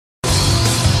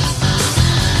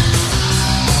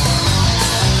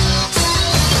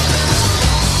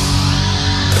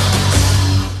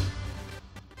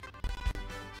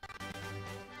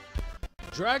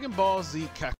Dragon Ball Z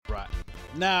Kakarot.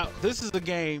 Now, this is a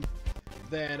game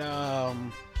that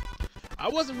I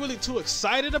wasn't really too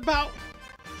excited about,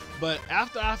 but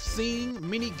after I've seen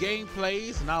many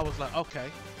gameplays, and I was like,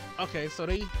 okay, so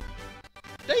they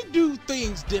do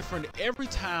things different every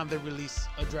time they release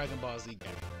a Dragon Ball Z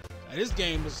game. Now, this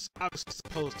game is obviously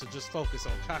supposed to just focus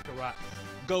on Kakarot,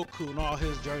 Goku, and all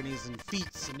his journeys and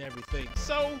feats and everything.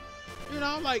 So,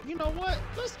 I'm like, you know what?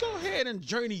 Let's go ahead and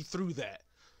journey through that.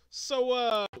 So,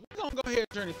 we're gonna go ahead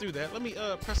and journey through that. Let me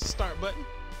press the start button.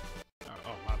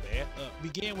 Oh, my bad.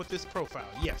 Begin with this profile.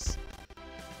 Yes.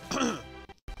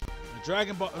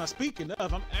 Dragon Ball. Now, speaking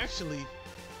of, I'm actually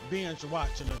binge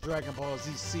watching the Dragon Ball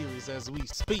Z series as we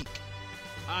speak.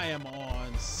 I am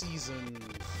on season.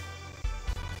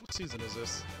 What season is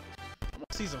this? I'm on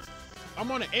season.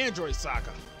 I'm on the Android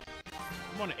Saga.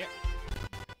 I'm on the.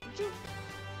 Did you?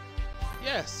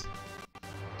 Yes.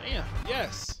 Damn.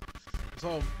 Yes.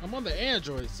 So I'm on the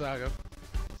Android Saga,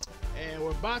 and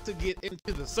we're about to get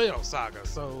into the Cell Saga.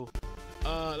 So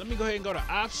let me go ahead and go to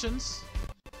options.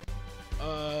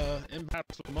 In battle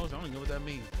slow motion. I don't even know what that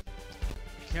means.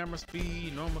 Camera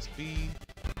speed, normal speed,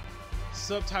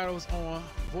 subtitles on,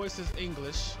 voices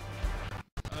English,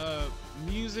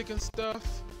 music and stuff.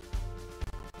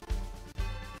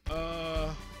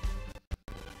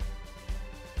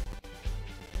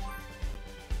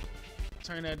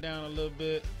 Turn that down a little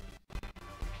bit.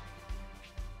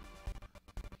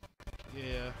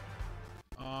 Yeah.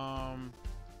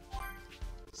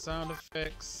 Sound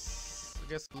effects, I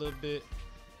guess a little bit.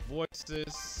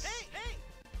 Voices. Hey!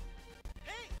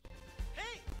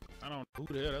 I don't know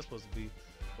who the hell that's supposed to be.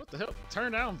 What the hell?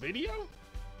 Turn down video?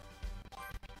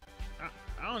 I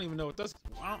don't even know what that's.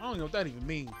 I don't even know what that even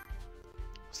means.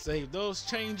 Save those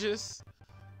changes.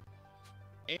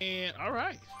 And all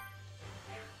right.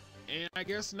 And I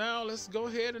guess now let's go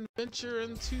ahead and venture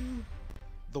into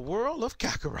the world of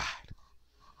Kakarot.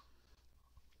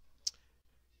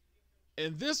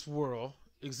 In this world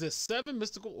exist 7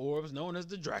 mystical orbs known as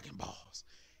the Dragon Balls.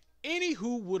 Any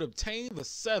who would obtain the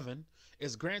 7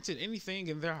 is granted anything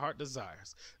in their heart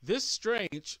desires. This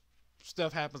strange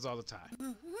stuff happens all the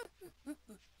time.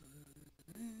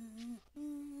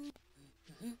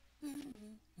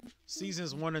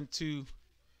 Seasons 1 and 2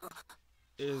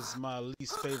 is my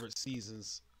least favorite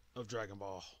seasons of Dragon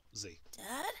Ball Z.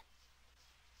 Dad?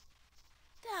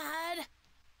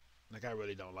 Like, I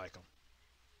really don't like them.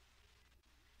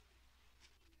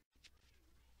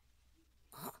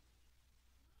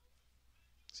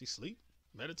 Is he asleep?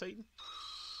 Meditating?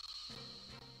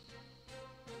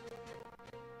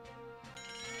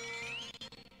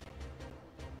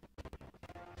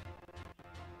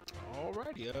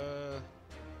 Alrighty,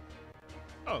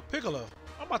 oh, Piccolo.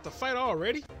 I'm about to fight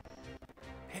already.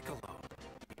 Piccolo,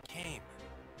 you came.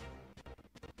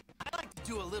 I like to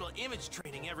do a little image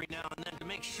training every now and then to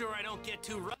make sure I don't get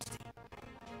too rusty.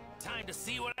 Time to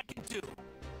see what I can do.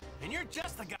 And you're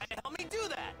just the guy to help me do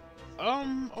that.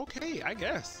 Okay, I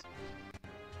guess.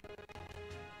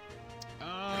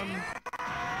 Or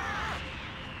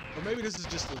maybe this is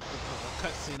just a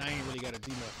cutscene. I ain't really got to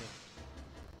do nothing.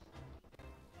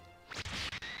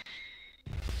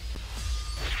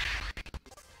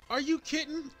 Are you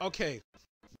kidding? Okay.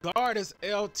 Guard is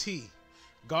LT.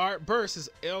 Guard burst is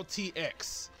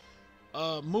LTX.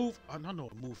 Move. I don't know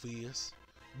what move is.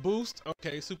 Boost.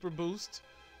 Okay, super boost.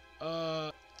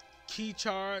 Key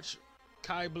charge.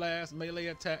 Kai blast. Melee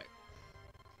attack.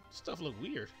 Stuff look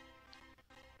weird.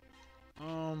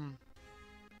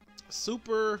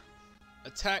 Super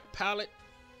attack palette.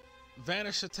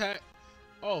 Vanish attack.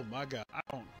 Oh my god. I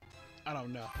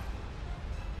don't know.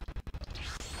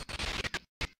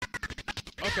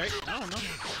 Okay, I don't know.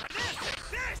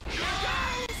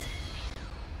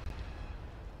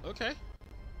 Okay.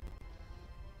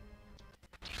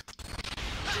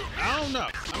 I don't know.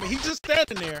 I mean, he's just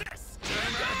standing there.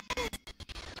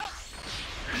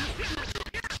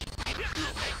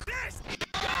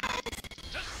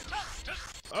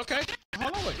 Okay,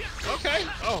 hold on. Okay.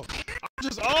 Oh, I'm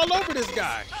just all over this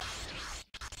guy.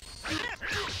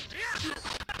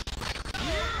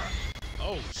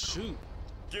 Oh, shoot.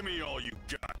 Give me all you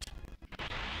got.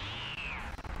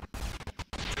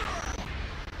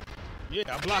 Yeah,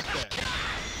 I blocked that.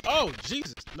 Oh,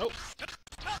 Jesus. Nope.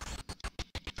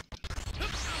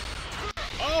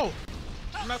 Oh,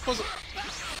 I'm not supposed to.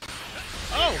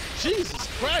 Oh, Jesus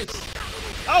Christ.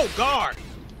 Oh, guard.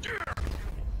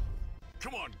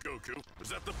 Come on, Goku. Is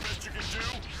that the best you can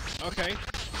do? Okay.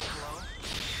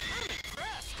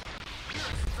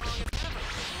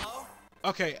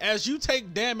 Okay, as you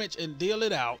take damage and deal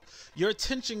it out, your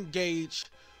tension gauge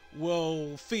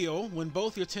will feel when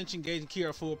both your tension gauge and key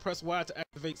are full. Press Y to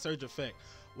activate Surge Effect.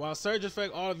 While Surge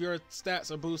Effect, all of your stats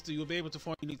are boosted. You'll be able to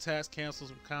perform unique tasks,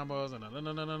 cancels, combos,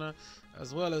 and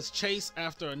as well as chase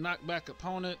after a knockback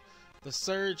opponent. The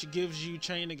Surge gives you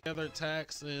chain together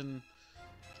attacks and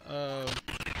let me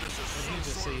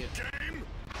just see it.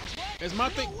 It's my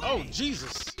thing. Oh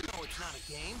Jesus! You know it's not a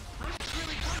game. I'm just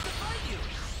really glad to fight you.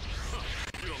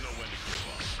 You don't know when to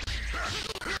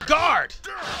give up. Guard!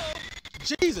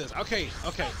 Jesus. Okay.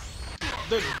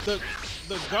 The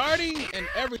guarding and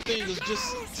everything is just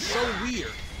so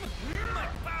weird. My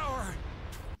power.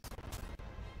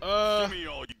 Give me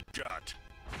all you got.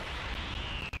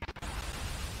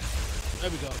 There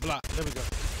we go. Block. There we go.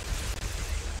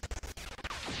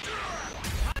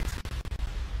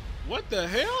 What the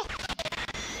hell?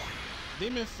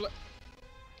 Demon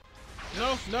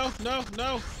No.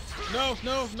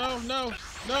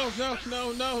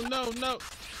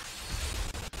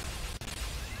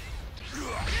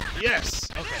 Yes.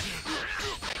 Okay.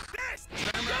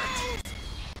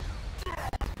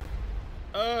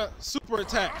 Super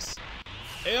attacks.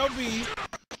 LB.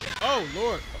 Oh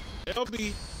Lord.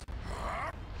 LB.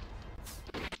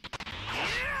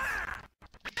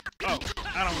 Oh,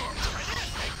 I don't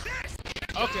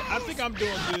know. Okay, I think I'm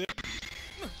doing good.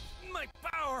 My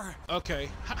power. Okay,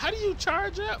 how do you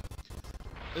charge up?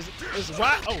 Is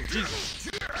why? Oh Jesus!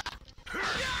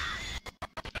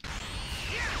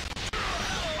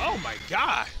 Oh my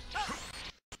God!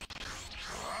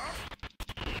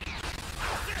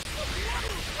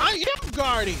 I am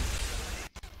guarding.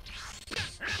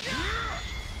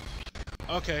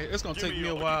 Okay, it's gonna take me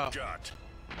a while.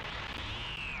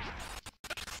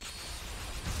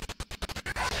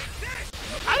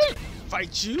 I didn't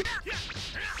fight you.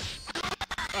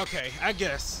 Okay, I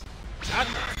guess.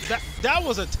 That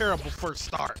was a terrible first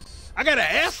start. I got an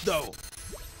S though.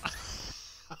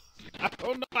 I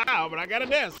don't know how, but I got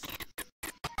an S. I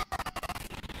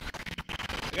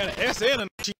got an S and an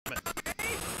achievement.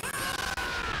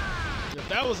 If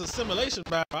that was a simulation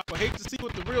battle, I would hate to see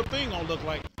what the real thing gonna look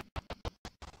like.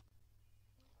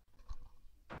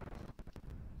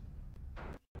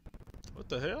 What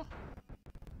the hell?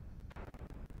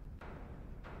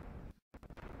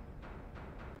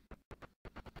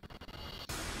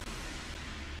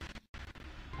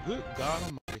 Good God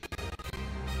Almighty!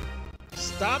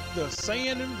 Stop the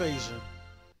Saiyan invasion.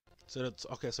 So that's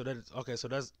okay. So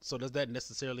does that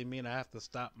necessarily mean I have to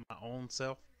stop my own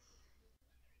self?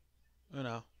 You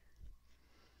know.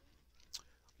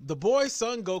 The boy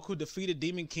Son Goku defeated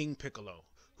Demon King Piccolo,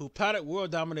 who plotted world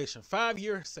domination. 5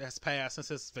 years has passed since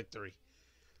his victory.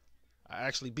 I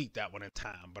actually beat that one in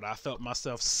time, but I felt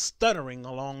myself stuttering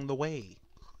along the way.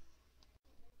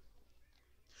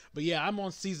 But yeah, I'm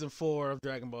on season 4 of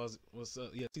Dragon Ball Z.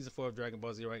 Season 4 of Dragon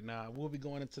Ball Z right now. We'll be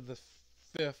going into the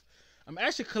 5th. I'm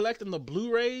actually collecting the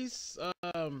Blu-rays.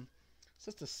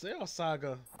 Since the Cell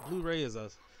Saga Blu-ray is a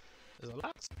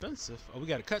lot expensive. Oh, we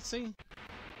got a cutscene.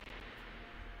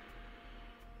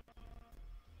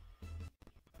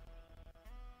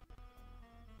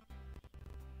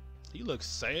 He looks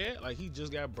sad, like he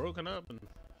just got broken up and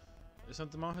there's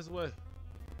something on his way.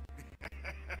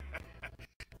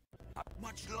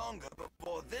 Much longer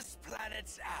before this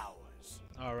planet's ours.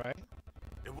 All right.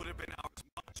 It would have been ours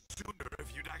much sooner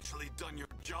if you'd actually done your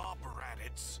job,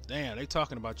 Raditz. Damn, they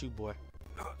talking about you, boy.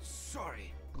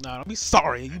 Sorry. Nah, don't be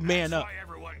sorry. You man up. That's why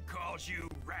everyone calls you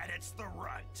Raditz the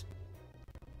Runt.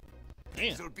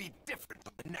 Damn. It'll be different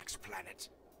on the next planet.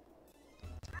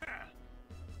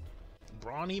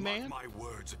 Brawny man? Mark my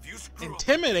words, if you screw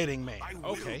Intimidating man. up, I will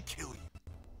Okay. kill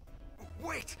you.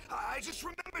 Wait, I just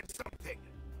remembered something.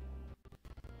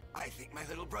 I think my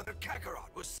little brother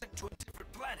Kararot was sent to a different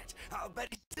planet. I'll bet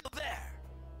he's still there.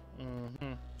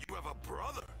 Mm-hmm. You have a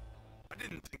brother? I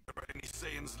didn't think there were any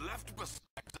Saiyans left besides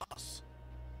us.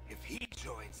 If he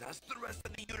joins us, the rest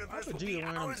of the universe Why will would be you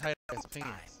wearing them ours tight in ass no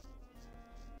time. pants?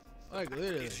 Like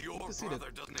literally, Because you your can see the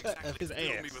brother doesn't cut of exactly his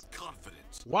fill me ass. with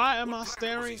confidence. Why am I What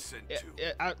planet was staring? he sent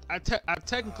to? I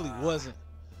technically wasn't,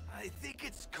 I think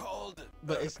it's called.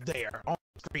 but it's there on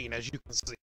the screen as you can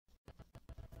see.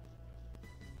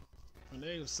 And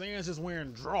they Sans just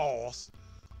wearing drawers.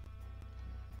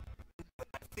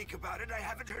 Think about it. I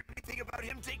haven't heard anything about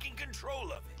him taking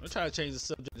control of it. I'm trying to change the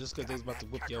subject just because they was about to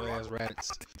whoop your ass, Raditz.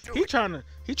 He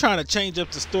trying to change up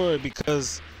the story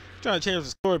because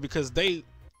they,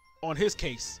 on his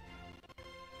case.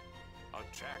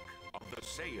 Attack of the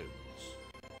Saiyans.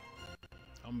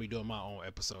 I'm gonna be doing my own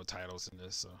episode titles in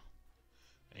this, so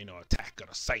ain't no attack of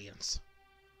the Saiyans.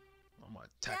 I'm gonna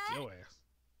attack your ass.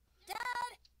 Dad!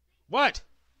 What?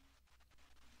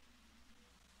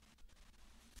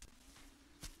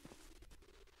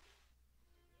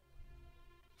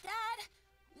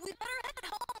 We better head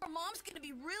home or Mom's gonna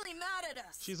be really mad at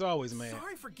us. She's always mad.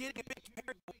 Sorry for getting a bit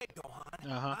carried away,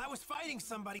 Gohan. I was fighting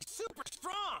somebody super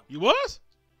strong. You was?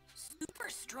 Super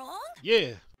strong?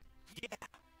 Yeah. Yeah.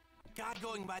 Guy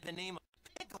going by the name of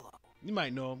Piccolo. You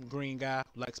might know him. Green guy,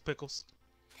 likes pickles.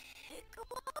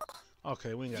 Piccolo?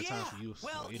 Okay, we ain't got time for you.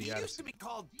 Well, he used to be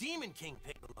called Demon King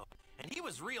Piccolo, and he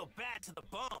was real bad to the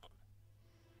bone.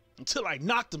 Until I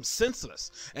knocked him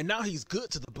senseless, and now he's good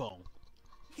to the bone.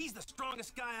 He's the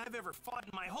strongest guy I've ever fought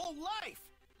in my whole life.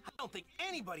 I don't think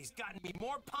anybody's gotten me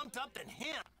more pumped up than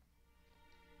him.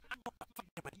 I want to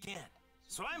fight him again,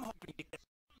 so I'm hoping to get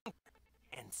stronger,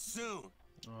 and soon.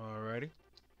 Alrighty.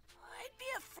 I'd be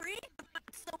afraid to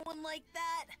fight someone like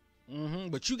that.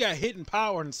 But you got hidden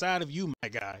power inside of you, my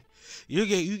guy.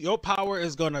 Your power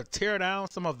is gonna tear down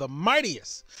some of the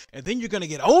mightiest, and then you're gonna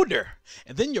get older,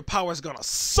 and then your power is gonna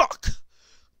suck.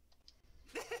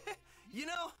 You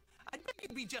know, I bet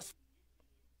you'd be just.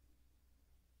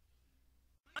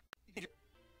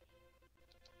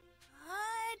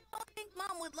 I don't think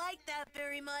Mom would like that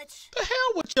very much. The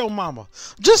hell with your mama.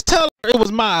 Just tell her it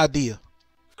was my idea.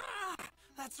 Ah,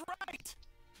 that's right.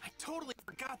 I totally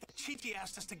forgot that Chi-Chi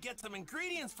asked us to get some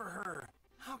ingredients for her.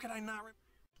 How could I not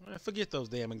Forget those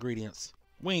damn ingredients.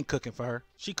 We ain't cooking for her.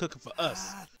 She cooking for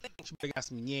us. She got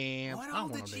some yams. I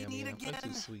don't want no damn yams. That's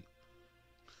too sweet.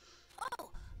 Oh,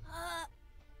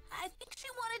 I think she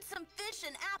wanted some fish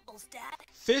and apples, Dad.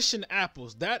 Fish and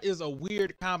apples. That is a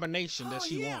weird combination that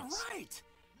she wants. Right.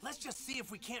 Let's just see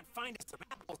if we can't find us some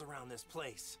apples around this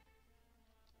place.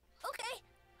 Okay,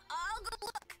 I'll go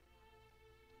look.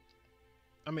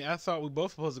 I mean, I thought we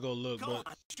both supposed to go look, Gohan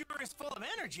but sure is full of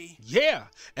energy. yeah,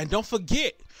 and don't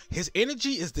forget, his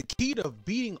energy is the key to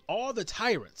beating all the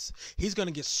tyrants. He's gonna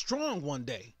get strong one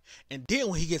day, and then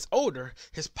when he gets older,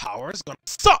 his power is gonna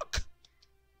suck.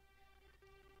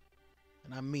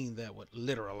 And I mean that with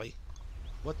literally.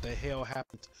 What the hell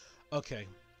happened? Okay,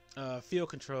 field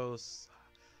controls.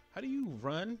 How do you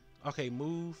run? Okay,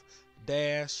 move,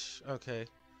 dash. Okay.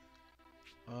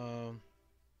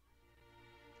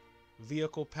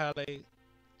 Vehicle palette.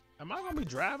 Am I gonna be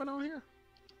driving on here?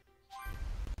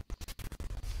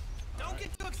 Don't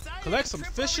get too excited. Collect some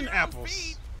fish and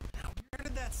apples. Now, where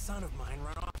did that son of mine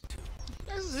run off to?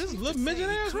 That's his little midget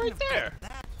ass right there.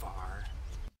 That far.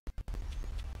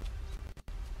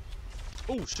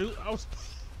 Oh shoot! I was.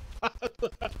 Dad,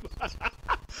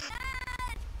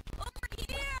 over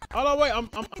here. Oh no! Wait! I'm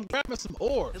grabbing some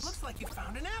orbs. It looks like you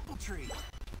found an apple tree.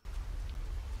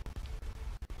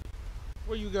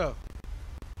 Where you go?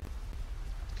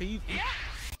 Can you?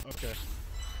 Okay.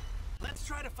 Let's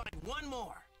try to find one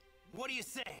more. What do you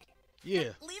say? Yeah.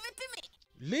 Leave it to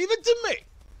me. Leave it to me.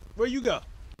 Where you go?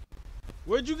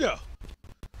 Where'd you go?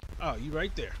 Oh, you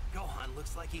right there. Gohan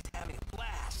looks like he's having a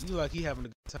blast. You like he having a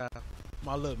good time.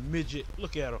 My little midget.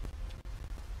 Look at him.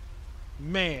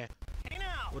 Man. Hey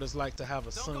now. What it's like to have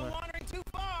a Don't son. go wandering too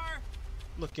far.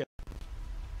 Look at him.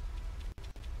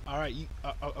 All right. You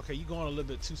okay? You going a little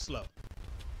bit too slow.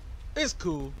 It's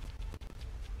cool.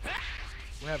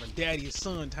 We're having daddy and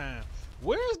son time.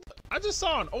 Where's the, I just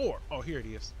saw an orb. Oh, here it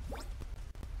is.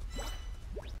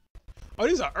 Oh,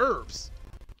 these are herbs.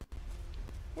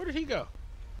 Where did he go?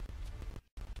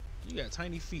 You got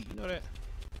tiny feet. You know that?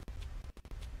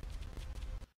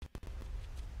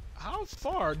 How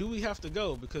far do we have to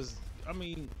go? Because, I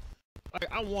mean,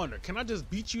 like, I wonder, can I just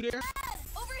beat you there? Dad,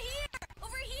 over here.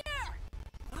 Over here.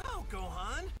 Wow,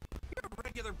 Gohan. You're a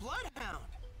regular bloodhound.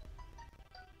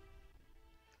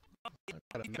 I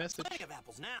got a message. Plenty of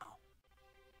apples now.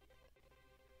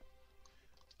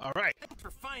 All right. Thanks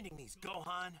for finding these,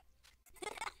 Gohan.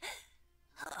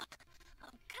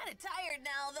 I'm kind of tired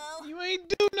now, though. You ain't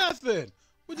do nothing.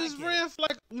 We just get ran it. for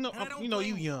like, And I don't you know,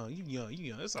 you blame young. You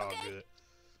young. It's all Okay. good.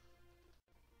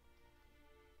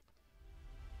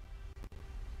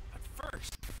 But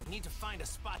first, we need to find a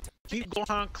spot to Keep fish.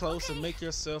 Gohan close and Okay. make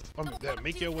yourself, walk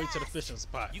make too your way to the fast. fishing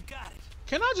spot. You got it.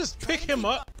 Can I just Try pick to him keep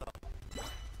up? though.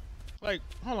 Like,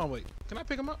 hold on, wait. Can I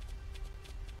pick him up?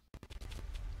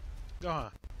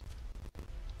 Gohan.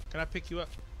 Can I pick you up?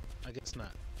 I guess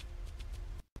not.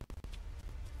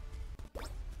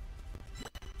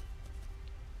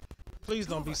 Please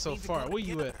don't be Two of us so need to far. go Where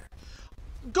you at? together.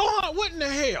 Gohan, what in the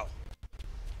hell?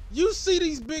 You see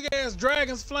these big ass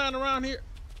dragons flying around here?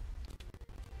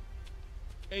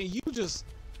 And you just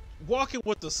walking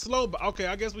with the slow bot. Okay,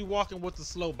 I guess we walking with the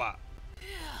slow bot.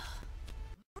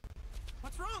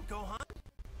 What's wrong, Gohan?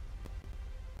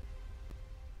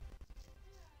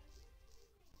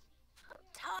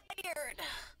 Tired.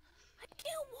 I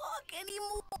can't walk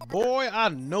anymore. Boy, I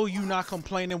know you not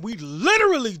complaining. We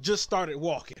literally just started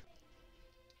walking.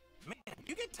 Man,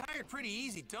 you get tired pretty pretty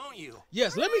easy, don't you?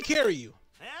 Yes, let me carry you.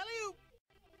 Alley-oop.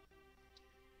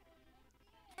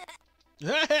 Hey,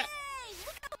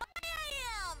 look how high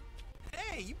I am!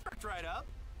 Hey, you perked right up.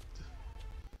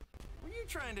 Were you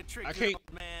trying to trick I your can't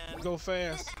old man? go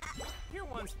fast. You're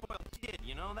one spoiled kid,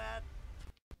 you know that?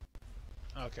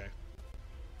 Okay.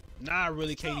 Now I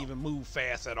really can't even move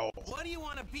fast at all. What do you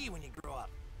want to be when you grow up?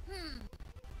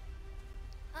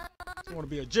 I want to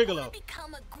be a I gigolo. want to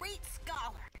become a great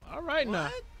scholar. All right now.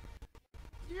 What?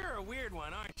 You're a weird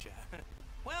one, aren't you?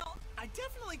 Well, I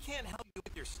definitely can't help you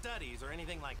with your studies or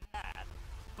anything like that.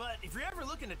 But if you're ever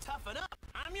looking to toughen up,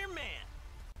 I'm your man.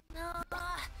 No,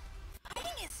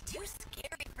 fighting is too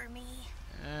scary for me.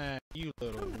 Ah, you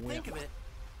little Come to think wimp. of it,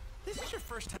 this is your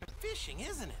first time fishing,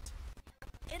 isn't it?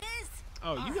 It is.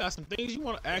 Oh, you got some things you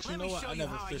want to actually Let know me what? show I you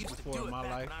never how I fished used to before do in it my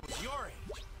back life. when I was your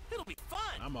age. It'll be fun.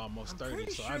 I'm almost 30,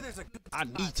 pretty so sure there's a good I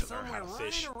need to spot learn how to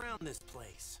somewhere fish. right around this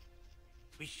place.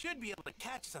 We should be able to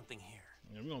catch something here.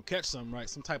 Yeah, we're gonna catch something, right?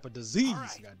 Some type of disease. All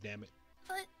right. God damn it.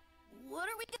 But what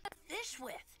are we gonna fish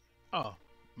with? Oh,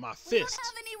 my We don't fist.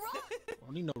 have any rods.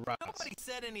 Don't need no rods. Nobody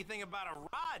said anything about a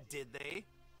rod, did they?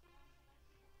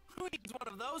 Who needs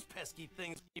one of those pesky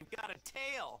things when you've got a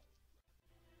tail?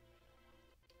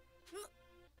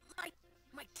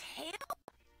 My tail?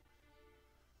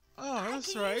 Oh,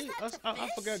 that's can right. use that to I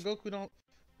forgot fish? Goku don't.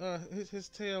 His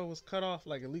tail was cut off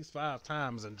like at least 5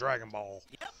 times in Dragon Ball.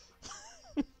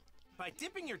 Yep. By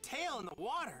dipping your tail in the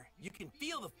water, you can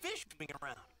feel the fish swimming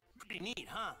around. Pretty neat,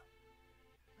 huh?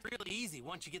 Really easy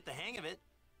once you get the hang of it.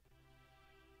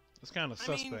 It's kind of I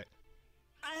mean, suspect.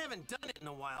 I haven't done it in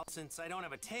a while since I don't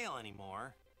have a tail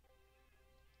anymore.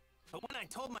 But when I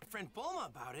told my friend Bulma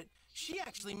about it, she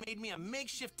actually made me a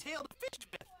makeshift tail to fish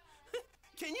with.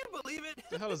 Can you believe it?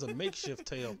 The hell is a makeshift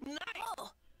tail? Nice. Oh,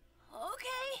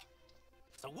 okay.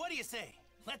 So what do you say?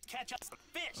 Let's catch us some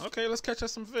fish. Okay, let's catch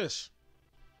us some fish.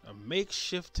 A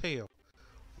makeshift tail.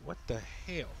 What the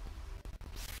hell?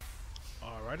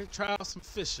 Alrighty, try out some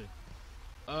fishing.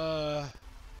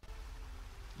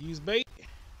 Use bait.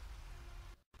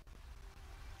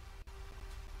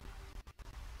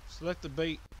 Select the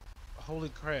bait. Holy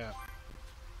crap.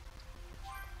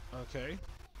 Okay.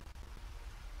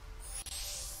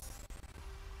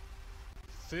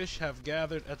 Fish have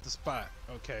gathered at the spot.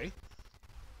 Okay.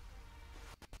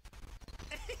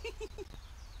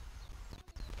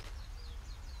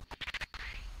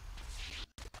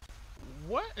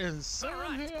 What in some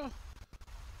Alright. hell?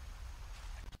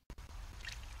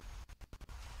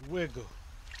 Wiggle.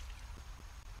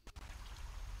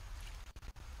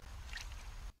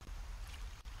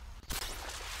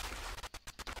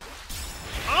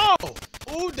 Oh!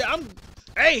 Ooh, I'm.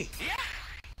 Hey!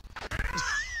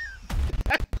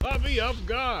 That caught me off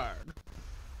guard.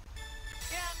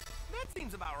 Yeah, that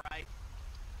seems about right.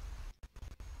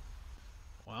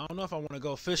 Well, I don't know if I want to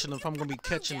go fishing if I'm gonna be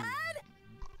catching Dad?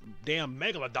 damn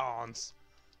megalodons.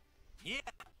 Yeah.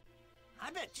 I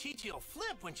bet Chi-Chi'll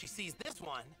flip when she sees this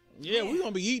one. Yeah, Man, we're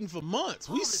gonna be eating for months.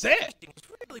 all We this set. fishing is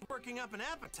really working up an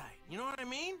appetite. You know what I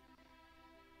mean?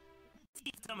 Let's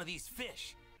eat some of these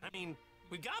fish. I mean,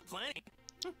 we got plenty.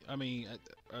 I mean,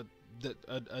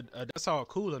 that's all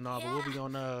cool and all, but we'll be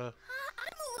gonna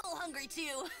I'm a little hungry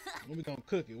too. we'll be gonna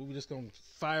cook it. We're just gonna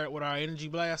fire it with our energy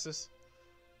blasters.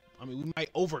 I mean, we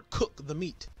might overcook the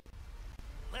meat.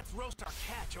 Let's roast our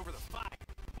catch over the fire.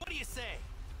 What do you say?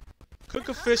 Cook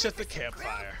a fish at the Grilled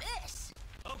campfire. fish.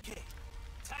 Okay,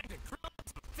 time to grill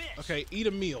some fish. Okay, eat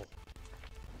a meal.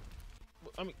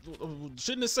 I mean,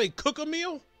 shouldn't it say cook a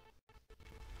meal?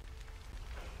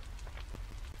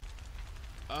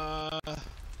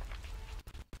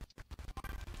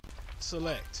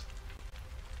 Select.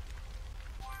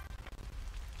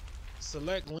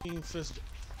 Select lean fish.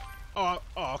 Oh,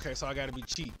 okay, so I gotta be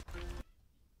cheap.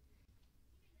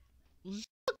 Look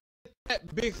at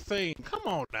that big thing. Come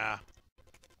on now.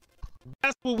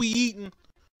 That's what we eating.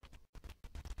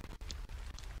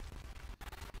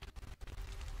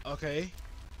 Okay.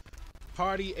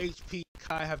 Party HP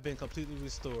Kai have been completely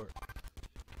restored.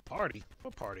 Party?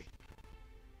 What party?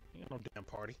 Ain't no damn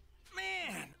party.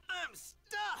 Man, I'm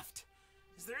stuffed.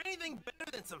 Is there anything better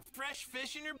than some fresh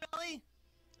fish in your belly?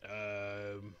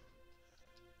 Ugh,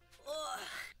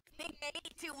 think I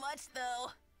ate too much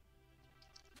though.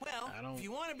 Well, I don't- if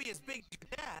you want to be as big as your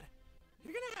dad,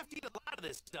 you're gonna have to eat a lot of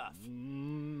this stuff. I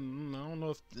don't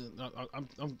know if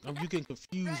I'm you getting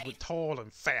confused with tall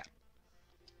and fat.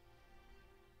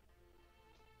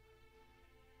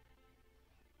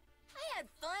 I had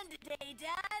fun today,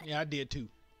 Dad. Yeah, I did too.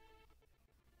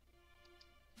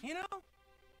 You know,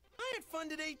 I had fun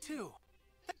today too.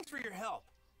 Thanks for your help.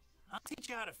 I'll teach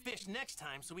you how to fish next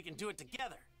time so we can do it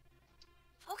together.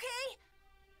 Okay?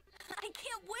 I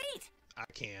can't wait.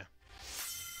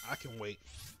 I can wait.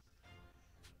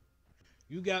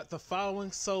 You got the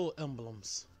following soul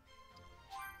emblems.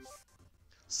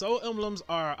 Soul emblems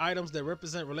are items that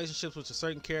represent relationships with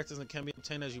certain characters and can be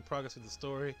obtained as you progress through the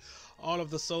story. All of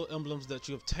the soul emblems that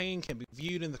you obtain can be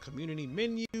viewed in the community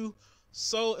menu.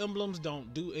 Soul emblems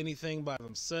don't do anything by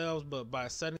themselves, but by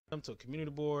setting them to a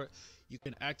community board, you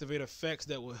can activate effects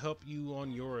that will help you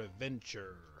on your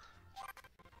adventure.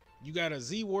 You got a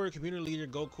Z Warrior community leader,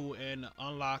 Goku, and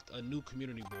unlocked a new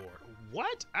community board.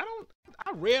 What? I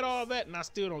read all that and I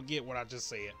still don't get what I just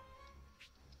said.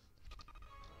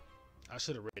 I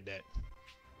should have read that.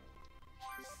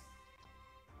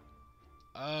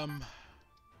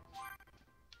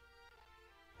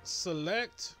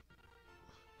 Select.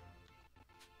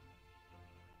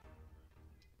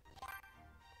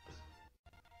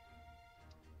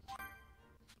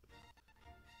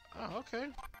 Oh, okay.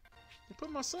 You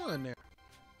put my son in there.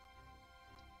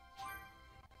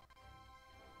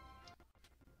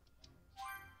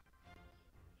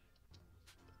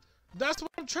 That's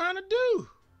what I'm trying to do.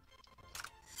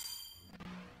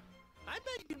 I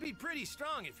bet you'd be pretty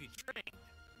strong if you trained.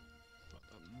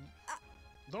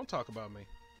 Don't talk about me.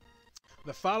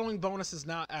 The following bonus is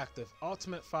now active.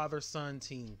 Ultimate Father-Son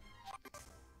Team.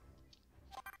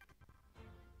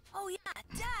 Oh yeah,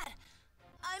 Dad!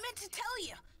 I meant to tell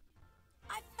you.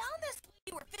 I found this while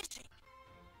you were fishing.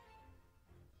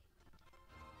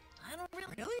 I don't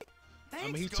really... Thanks,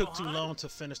 I mean, he took too long to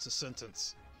finish the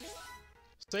sentence.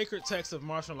 Sacred text of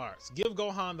martial arts. Give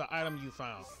Gohan the item you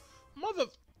found. Mother...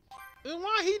 Then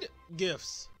why he...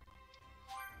 Gifts.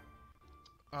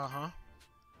 Uh-huh.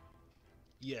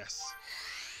 Yes.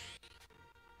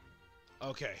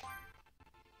 Okay.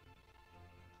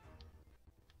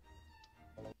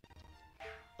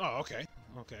 Oh, okay.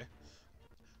 Okay.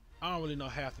 I don't really know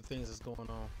half the things that's going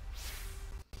on.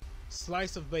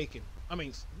 Slice of bacon. I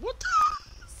mean, what the...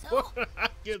 So, Where did I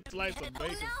get slice of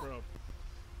bacon from?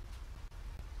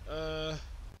 No,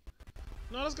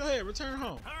 let's go ahead. Return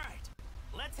home. All right,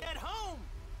 let's head home.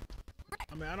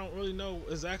 I mean, I don't really know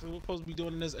exactly what we're supposed to be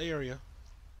doing in this area.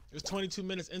 It's 22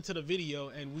 minutes into the video,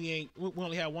 and we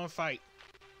only had one fight.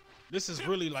 This is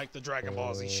really like the Dragon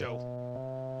Ball Z show.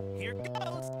 Here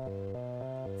goes.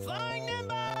 Flying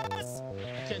Nimbus!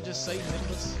 You can't just say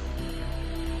Nimbus.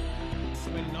 I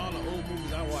mean, in all the old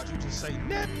movies I watch, you just say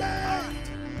Nimbus!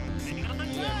 Hang on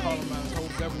You gotta call them out the whole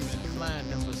government flying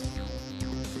Nimbus.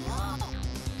 whoa!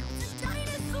 It's a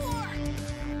dinosaur!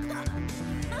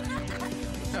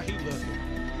 Look how he looking.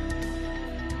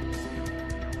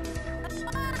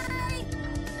 Bye!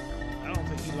 I don't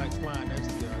think he likes flying next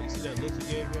to y'all. You see that look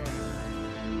he gave y'all?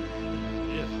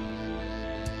 Yeah.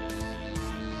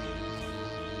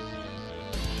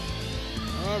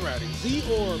 Alrighty.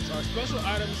 Z-Orbs are special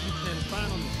items you can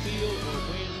find on the field or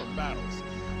win from battles.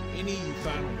 Any you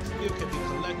find on the field can be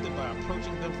collected by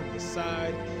approaching them from the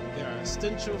side. They are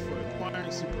essential for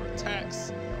acquiring super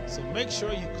attacks, so make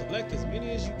sure you collect as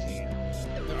many as you can.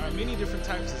 There are many different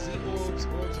types of Z-Orbs.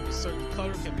 Orbs of a certain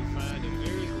color can be found in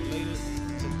areas related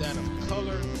to that of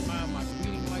color. Why am I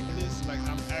reading like this? Like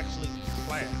I'm actually in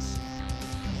class.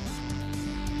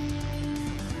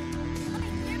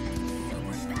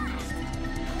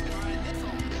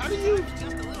 How do you?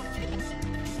 Just a little kid.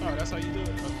 Oh, that's how you do it?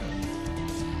 Okay.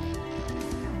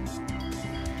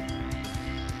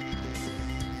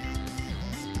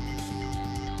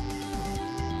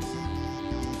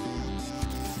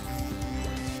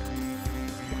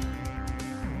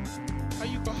 How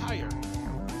you go higher?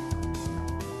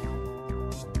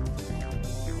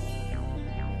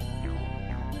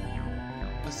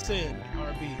 Ascend,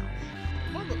 RB.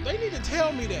 Mother, they need to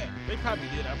tell me that. They probably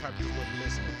did. I probably just wasn't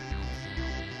listening.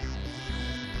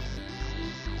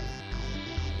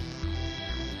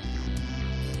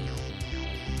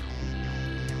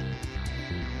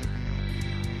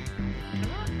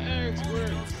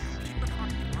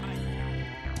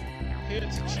 Head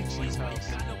to Chi-Chi's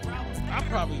house. I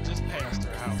probably just passed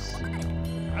her house.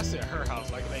 I said her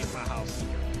house like it ain't my house.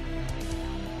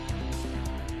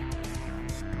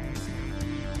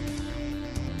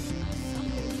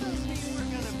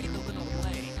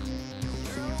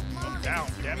 I'm down,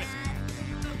 damn it.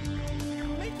 You're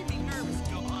making me nervous,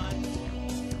 Gohan.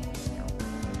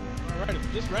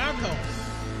 Alright, this round home.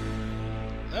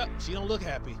 She don't look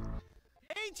happy.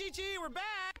 Hey, Chi-Chi, we're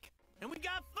back! And we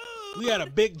got food! We had a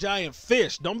big giant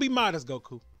fish. Don't be modest,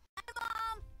 Goku. Hi,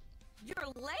 Mom! You're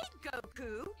late,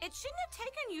 Goku. It shouldn't have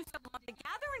taken you so long to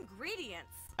gather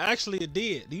ingredients. Actually, it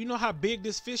did. Do you know how big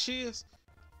this fish is?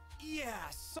 Yeah,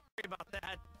 sorry about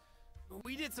that.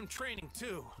 We did some training,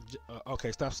 too.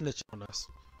 Okay, stop snitching on us.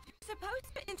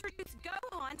 supposed to introduce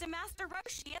Gohan to Master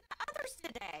Roshi and the others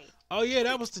today. Oh yeah,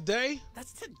 that was today.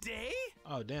 That's today?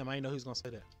 Oh damn, I didn't know he was gonna say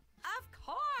that. Of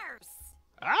course.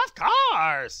 Of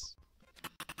course.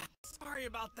 Sorry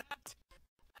about that.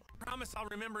 I promise I'll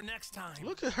remember next time.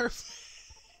 Look at her.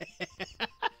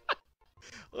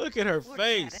 Look at her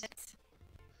face. At it.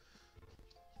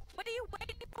 What are you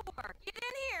waiting for? Get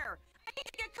in here. I need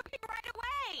to get cooking right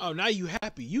away. Oh, now you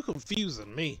happy. You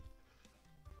confusing me.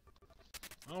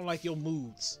 I don't like your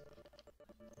moods.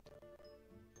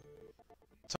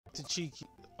 Talk to Cheeky.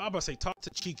 I'm about to say talk to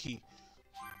Cheeky.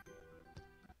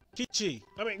 Kichi.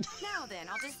 I mean. Now then,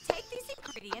 I'll just take these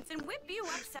ingredients and whip you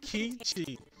up something.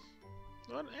 Kichi.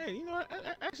 Well, hey, you know what?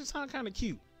 That actually sounds kind of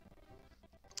cute.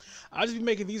 I'll just be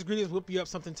making these ingredients whip you up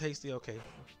something tasty. Okay.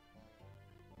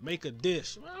 Make a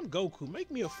dish. Man, I'm Goku. Make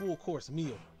me a full course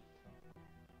meal.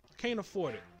 Can't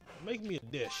afford it. Make me a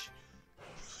dish.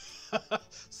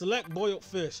 Select boiled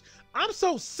fish. I'm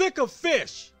so sick of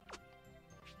fish.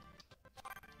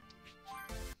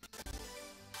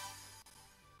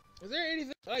 Is there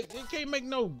anything like you can't make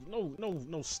no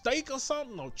steak or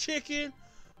something? No chicken?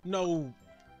 No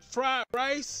fried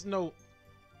rice? No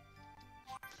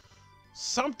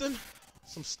something?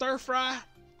 Some stir fry?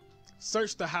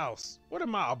 Search the house. What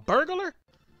am I, a burglar?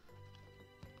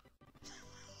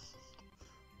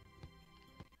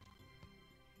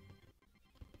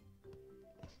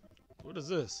 What is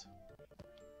this?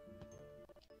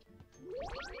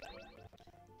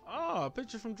 Oh, a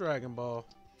picture from Dragon Ball.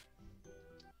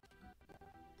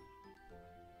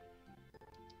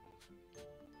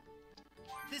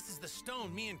 This is the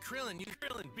stone me and Krillin used.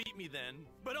 Krillin beat me then,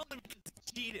 but only because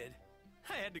he cheated.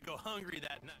 I had to go hungry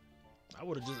that night. I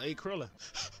would have just ate Krillin.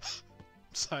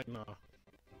 It's like, nah. Where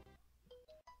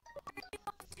are you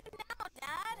off to now,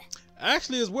 Dad?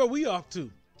 Actually, it's where we off to.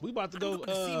 We about to I'm go, going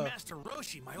to see Master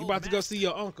Roshi, my you old about to go master. see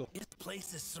your uncle. This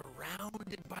place is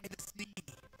surrounded by the sea.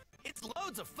 It's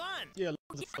loads of fun. Yeah,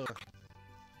 loads of fun.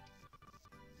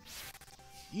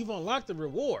 You've unlocked the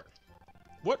reward.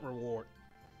 What reward?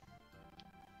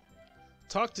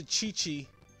 Talk to Chi-Chi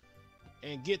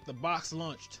and get the box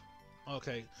launched.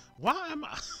 Okay. Why am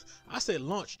I said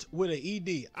launched with an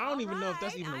ED. I don't even know if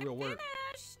that's even a real word.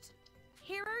 Finished.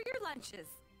 Here are your lunches.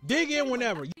 Dig in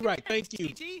whenever. You're right. Thank you.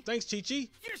 Chi-Chi. Thanks, Chi-Chi.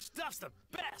 Your stuff's the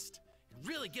best. It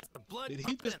really gets the blood Did he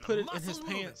pumping just and put the it in his muscles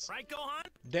moving, pants? right,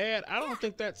 Gohan? Dad, I don't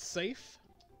think that's safe.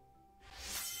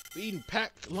 Eating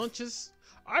packed lunches.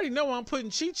 I already know I'm putting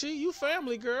Chi-Chi. You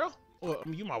family, girl. Well, I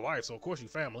mean, you my wife, so of course you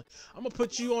family. I'm gonna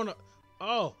put you on a.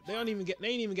 Oh, they ain't even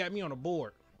got me on the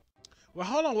board. Well,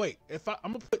 hold on, wait.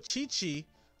 I'm gonna put Chi-Chi.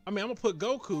 I'm gonna put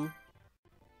Goku.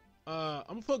 I'm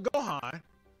gonna put Gohan.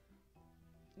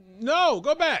 No,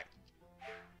 go back.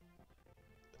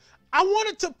 I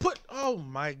wanted to put. Oh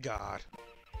my God.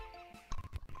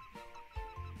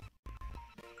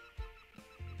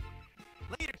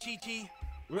 Later, Chi-Chi.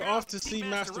 We're off to see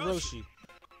Master Roshi,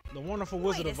 the wonderful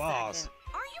Wizard Wait of a Oz. second.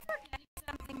 Are you forgetting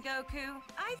something, Goku?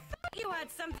 I thought you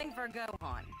had something for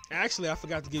Gohan. Actually, I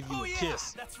forgot to give you Oh a yeah,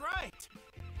 kiss. that's right.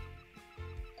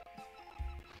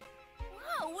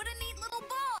 Whoa, what a neat little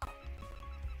ball!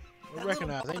 I That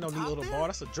recognize. little Ain't no ball neat on little top ball. there?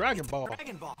 That's a Dragon Ball.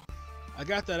 Dragon Ball. I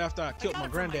got that after I killed got my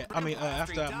it from my granddad. I mean, grandpa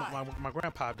after after he died. my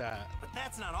grandpa died. But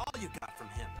that's not all you got from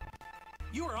him.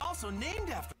 You were also named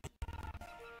after him.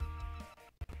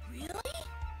 Really?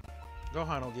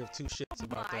 Gohan don't give two shits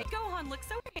about My that. Gohan looks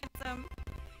so handsome.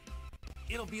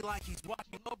 It'll be like he's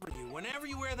watching over you whenever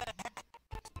you wear that hat.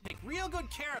 Take real good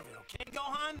care of it, okay,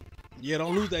 Gohan? Yeah,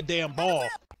 don't lose that damn ball.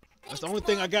 That's the only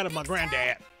thing I got of my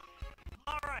granddad.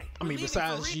 All right. I mean, we're leaving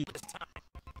besides for you. Reap this time.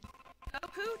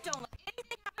 Goku, don't let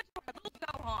anything happen to our little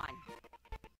Gohan.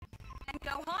 And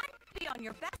Gohan, be on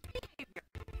your best behavior.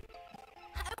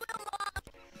 I will, Mom.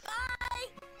 Bye!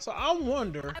 So I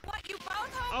wonder. I want you both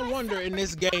home. I wonder in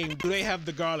this game, do they have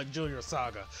the Garlic Jr.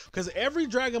 saga? Because every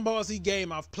Dragon Ball Z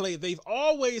game I've played, they've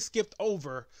always skipped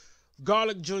over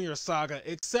Garlic Jr. saga,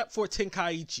 except for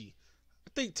Tenkaichi. I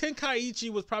think Tenkaichi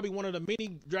was probably one of the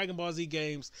many Dragon Ball Z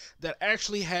games that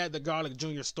actually had the Garlic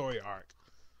Jr. story arc.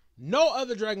 No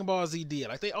other Dragon Ball Z did.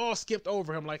 Like, they all skipped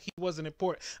over him like he wasn't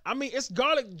important. I mean, it's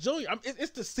Garlic Jr.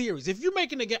 It's the series. If you're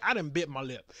making a game, I done bit my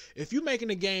lip. If you're making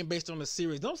a game based on the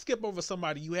series, don't skip over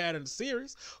somebody you had in the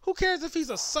series. Who cares if he's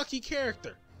a sucky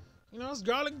character? You know, it's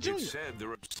Garlic Jr. It's said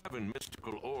there are 7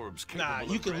 mystical orbs Nah,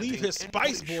 capable you of can leave granting his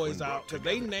Spice any wish Boys when out, brought because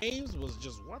they together. names was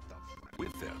just, what the fuck?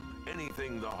 With them,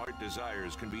 anything the heart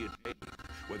desires can be attained,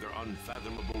 whether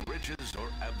unfathomable riches or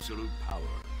absolute power.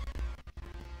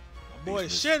 Boy,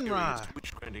 These Shinran. mysterious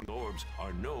wish-granting orbs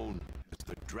are known as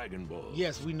the Dragon Balls.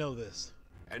 Yes, we know this.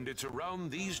 And it's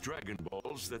around these Dragon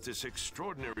Balls that this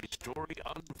extraordinary story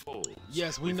unfolds.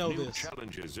 Yes, we with know new this.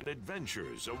 Challenges and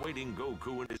adventures awaiting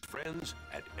Goku and his friends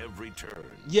at every turn.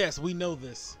 Yes, we know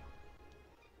this.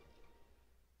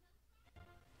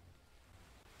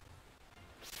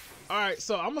 All right,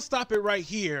 so I'm gonna stop it right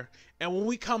here, and when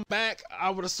we come back, I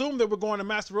would assume that we're going to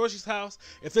Master Roshi's house.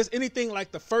 If there's anything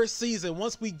like the first season,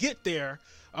 once we get there,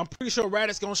 I'm pretty sure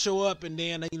Raditz gonna show up, and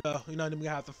then then we gonna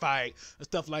have to fight and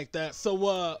stuff like that.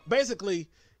 So basically,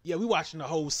 yeah, we watching the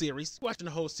whole series.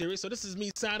 So this is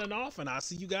me signing off, and I'll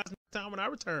see you guys next time when I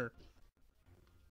return.